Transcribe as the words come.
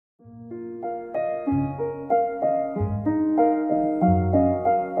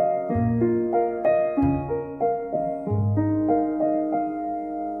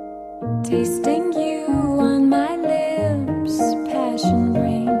Tasting you on my lips, passion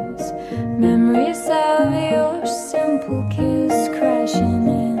brings memories of your simple kiss crashing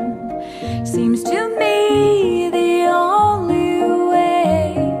in. Seems to me the only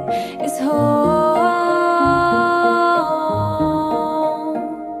way is home.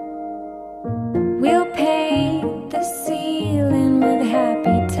 We'll paint the ceiling with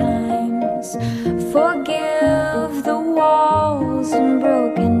happy times, forgive the walls and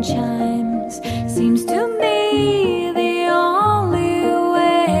broken chimes. Seems to me the only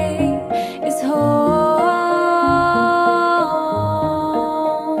way is home.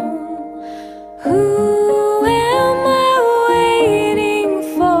 Who am I waiting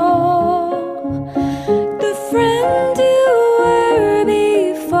for? The friend you were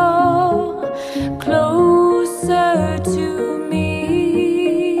before, closer to me.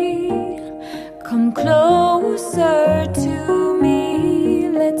 Come closer to me.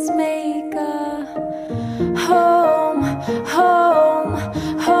 Let's make a home, home,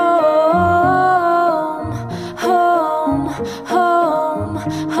 home, home, home,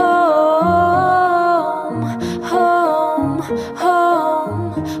 home, home, home,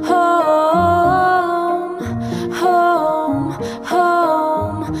 home, home,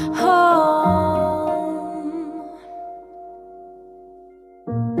 home, home.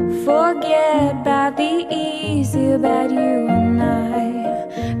 Forget about the easy, about you and I.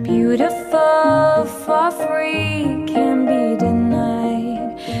 Beautiful for free, can't be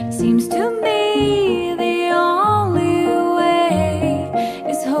denied. Seems to me the only way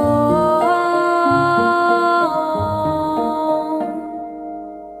is home.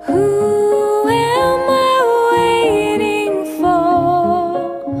 Who am I waiting for?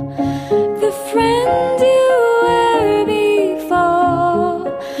 The friend you were before,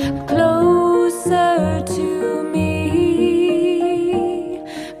 closer to me.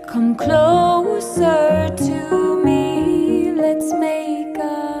 Come closer